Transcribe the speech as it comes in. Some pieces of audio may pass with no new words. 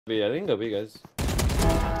B, I think go B, guys.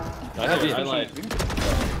 I have B, I lied.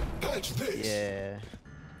 Yeah.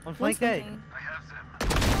 On flank A.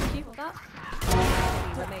 Keep that.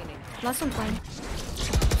 Last one flank.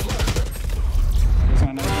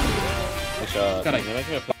 Good shot. Got it.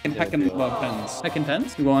 Heckin TenZ. Heckin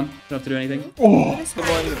TenZ? You go on. Don't have to do anything. Oh!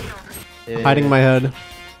 Yeah. Hiding my head.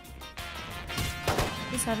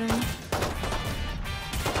 He's heaven.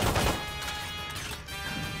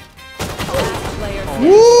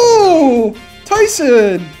 Woo!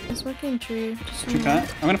 Tyson! It's working true. True cat.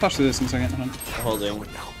 I'm gonna flash through this in a second. Hold on. Holding.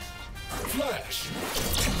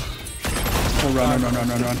 Oh, run.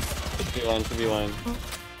 2v1, 2v1.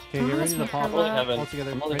 Okay, get ready to pop I'm holding heaven. all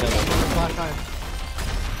together. I'm holding Ready? heaven. Flash high.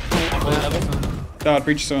 I'm holding heaven. God,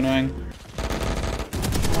 breach is so annoying.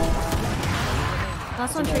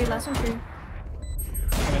 Last one tree, last one tree.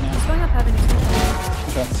 Okay, now. He's going up heaven. He's going up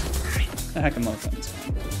heaven. Shots. The Heckin low TenZ.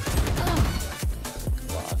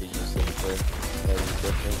 Wow, he used it for that was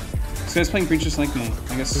different. This guy's playing breach just like me.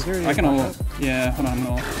 I guess Is there I can any ult. Yeah, hold on, I'm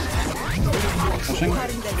gonna ult. Pushing.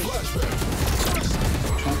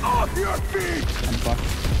 Off your feet! I'm fucked.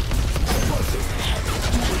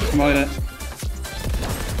 Avoid it.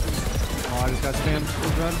 Oh, I just got spammed.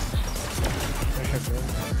 Good run.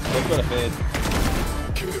 Let's go to fade.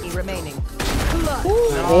 Remaining.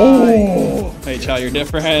 Oh! Hey, Chow, you're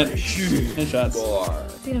different. Good shots.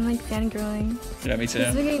 Dude, I'm like fangirling. Yeah, me He's too.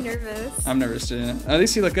 getting nervous. I'm nervous too. At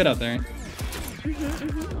least you look good out there.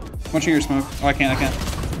 Watching your smoke. Oh, I can't.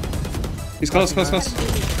 He's close. Spike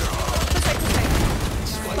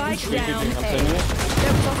down. I'm sending it.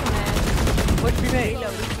 What you made?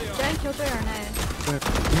 Jen killed her or not?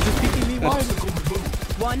 You just peeking me wide.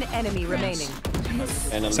 One enemy remaining.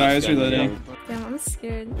 And I'm Sorry, I was just gonna reloading. Damn, I'm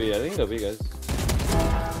scared. B, I think go B, guys. I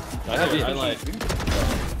have B, I lied.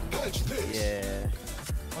 Yeah.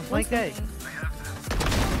 On flank A.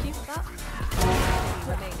 Keep that.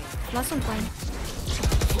 Last one flank.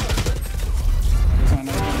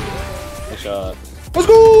 Good shot. Let's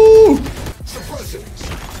go!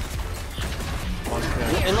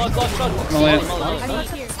 And lock, I'm gonna land. I need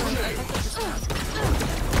here.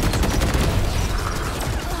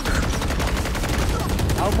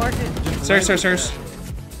 I'll mark it. Stairs.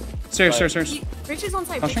 Rich is on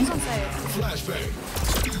site. Pushing? Rich is on site.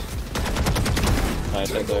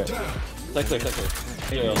 Nice, right there. Take clear.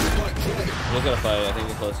 Look at a fight, I think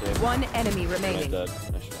you're closer. One enemy Nice remaining. dead.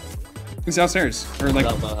 Nice shot. He's downstairs. Or like.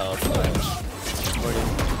 Not my house.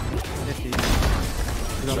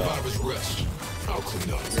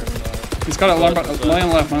 He's got a alarm bot. Mine on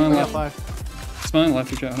the left. I got 5. Smelling on the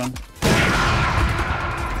left. You chat. Hold on.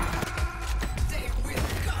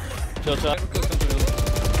 Chill.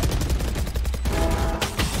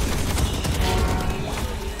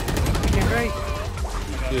 Okay, great.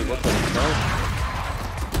 Dude, what the fuck?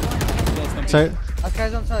 Site. That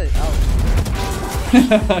guy's on site. Out.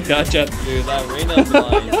 Gotcha. Dude, that Reyna's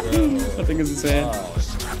blind, bro. I think it's insane. Wow.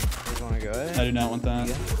 You wanna go ahead? I do not want that.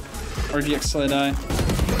 RGX till I die.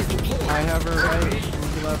 I have her right.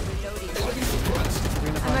 One left. I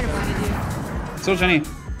might have blinded you. So Jenny.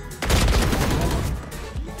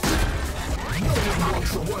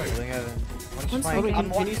 Holding heaven. One's Can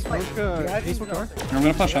flanking. you smoke door? I'm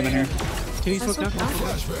gonna flash out in here. Can you smoke now? Okay.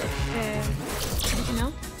 You know?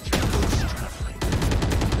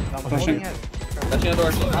 I'm Pushing. holding heaven. That's the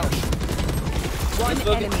door. One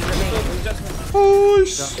enemy remaining.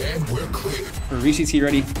 Push. Or VCT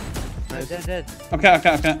ready. Dead. Okay.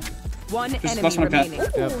 One Just enemy last one, Pat.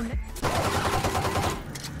 remaining.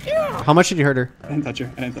 How much did you hurt her? I didn't touch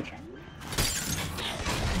her.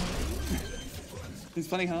 He's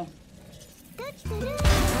funny, huh? Oh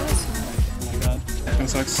my god. That kinda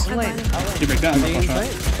sucks. I'm blinded. You break that, I'm gonna flash out.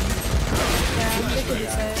 Yeah, I'm good to be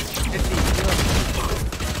safe. 50.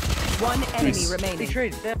 One enemy Nice. remaining.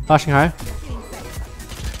 Trade. Flashing high.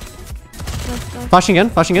 Go. Flashing again.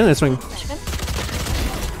 And swing.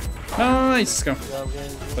 Nice. Go.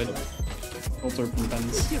 Played it. Ultra from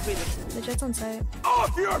TenZ. The jet's on site.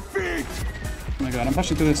 Off your feet! Oh my god, I'm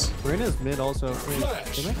pushing through this. Reina's mid also. Wait,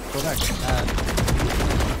 did I? Go back.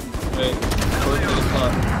 Wait, close to the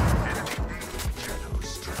spot.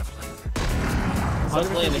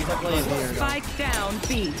 Stop landing. Spike down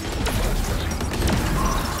B.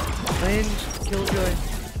 Lane, Killjoy.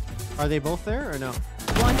 Are they both there or no?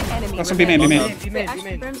 One enemy That's some B remaining. main. B main.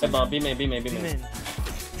 Actually, Brim's Hey, bomb, B main.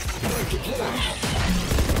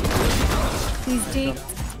 He's deep.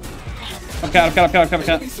 I've got. Okay,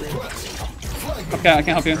 I can't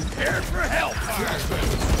help you.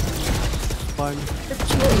 Fine.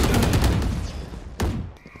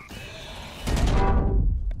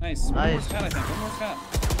 Nice. One more Nice. scat, I think. One more scat.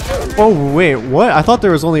 Oh wait, what? I thought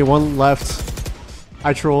there was only one left.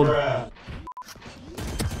 I trolled.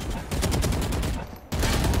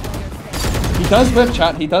 He does whip,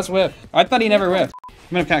 chat. He does whip. I thought he never whipped.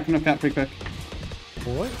 I'm gonna cat pretty quick.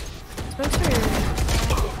 What? Smokes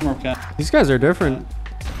for More cat. These guys are different.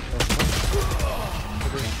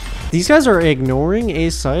 These guys are ignoring a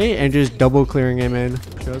site and just double clearing him in.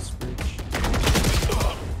 Just reach.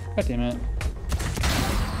 God damn it.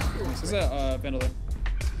 This is a vandal.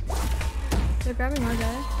 They're grabbing our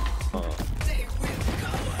guy.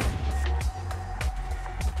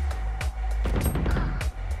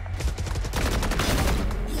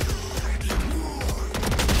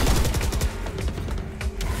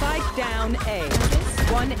 Spike down A.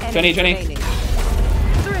 One enemy Jenny. remaining.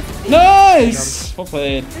 Nice! Well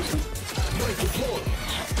played.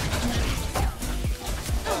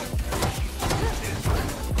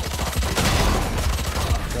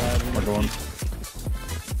 We're going.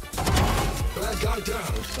 Bad guy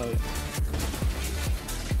down.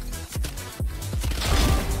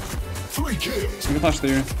 3 kills. I'm gonna flash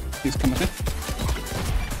through. He's coming with me.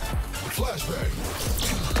 Flashbang.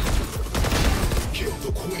 Kill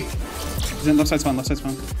the queen. He's in left side spawn, left side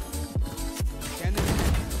spawn.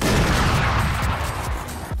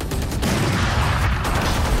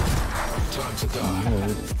 Time to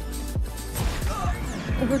die.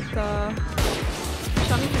 What the?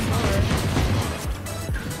 Shot me from lower.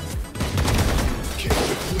 Kill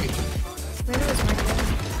the queen. Maybe it was my guy.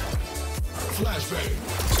 Flashbang.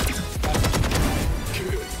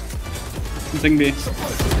 Kill. Thing B.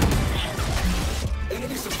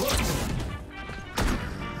 Enemy suppressed.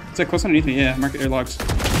 It's like close underneath me, yeah. Mark air logs.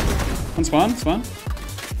 One spawn.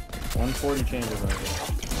 140 changes right here.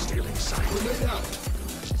 Grenade out.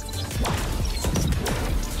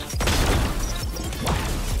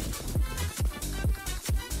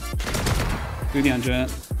 Booty on jet.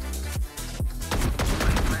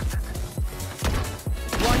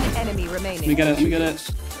 One enemy remaining. Let me get it.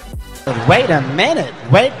 Wait a minute.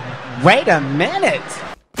 Wait a minute.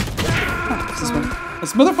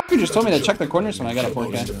 This motherfucker just told me to check the corners when I got a 4K.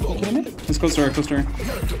 Are you kidding me? It's close door.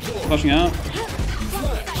 Flashing out.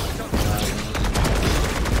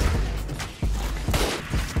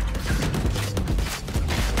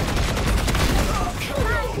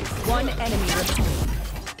 One enemy remaining.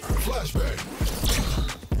 Flashbang.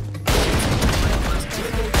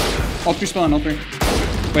 All 3 spawn, all 3.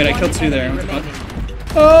 Wait, I killed 2 there. What the fuck? Remaining.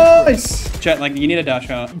 Oh, nice! Jet, like, you need a dash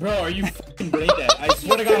out. Bro, are you f***ing brain dead? I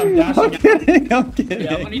swear to God, I'm dashing. I'm kidding. I'm kidding. Yeah,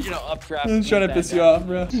 I'm gonna need you to updraft. I was trying to piss you off,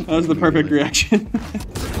 bro. That was the perfect reaction.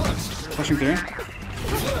 Pushing through.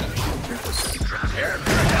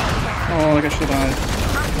 Oh, like I should have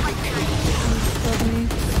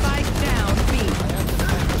Spike down B.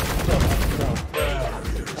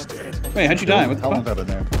 died. Wait, how'd you die? What the How long fuck? have I been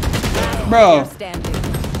there? Bro, Standing.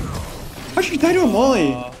 how'd you die to a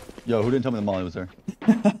molly? Yo, who didn't tell me the molly was there? I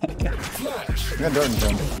got dirt in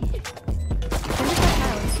him.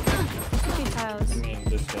 Tiles. I mean,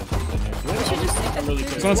 this stuff is in here. We should just I'm really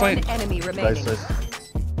It's curious. on One site. enemy Nice, remaining. nice.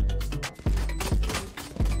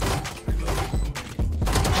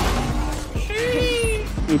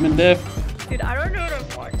 Movement diff. Dude, I don't know what I'm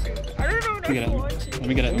watching. I don't know what Let me get it. Let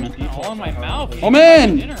me get it, man. All in my mouth. Oh,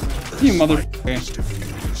 man! You motherfucker.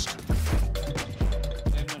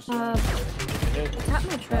 Tap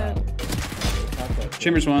my trap.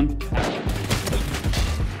 Chambers 1.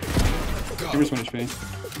 Chambers 1 HP.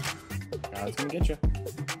 Nah, it's gonna get you.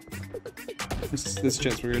 This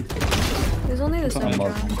jet's weird. There's only this one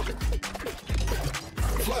Mark. drone.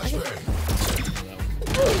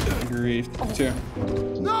 Grief. 2.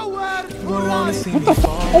 Nowhere.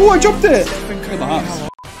 Oh, I jumped it! Look at the hops.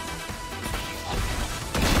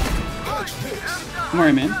 Don't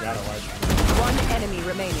worry, man. One enemy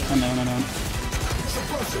remaining. Oh, no.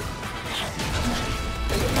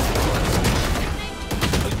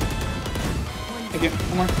 Thank you.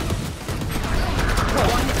 One more.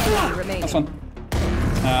 One enemy remaining. Last one.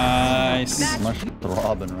 Nice. I'm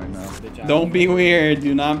throbbing right now. Don't be weird.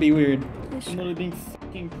 Do not be weird. I'm literally being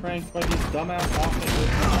fucking pranked by these dumbass offenses.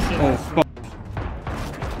 Oh, fuck.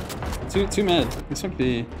 Two mid. This might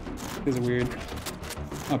be. These are weird.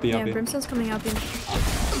 I'll be. Yeah, Brimstone's coming out.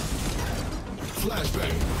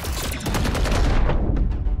 Flashbang.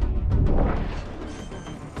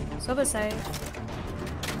 Soba site.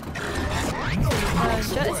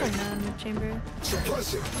 Jet is like none in the chamber.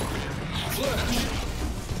 Suppressing. Flash.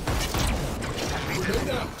 Grenade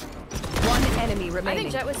out. One enemy I think remaining.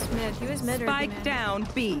 Jet was mid. He was mid or Spike mid. down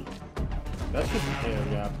B. That should be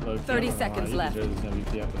yeah. 30 seconds left.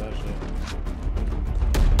 MVP after that shit.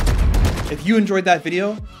 If you enjoyed that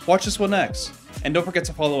video, watch this one next. And don't forget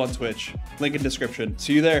to follow on Twitch. Link in description.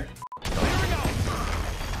 See you there.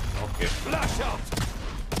 Okay. Flash out.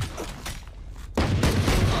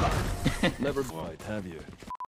 Never quite have you.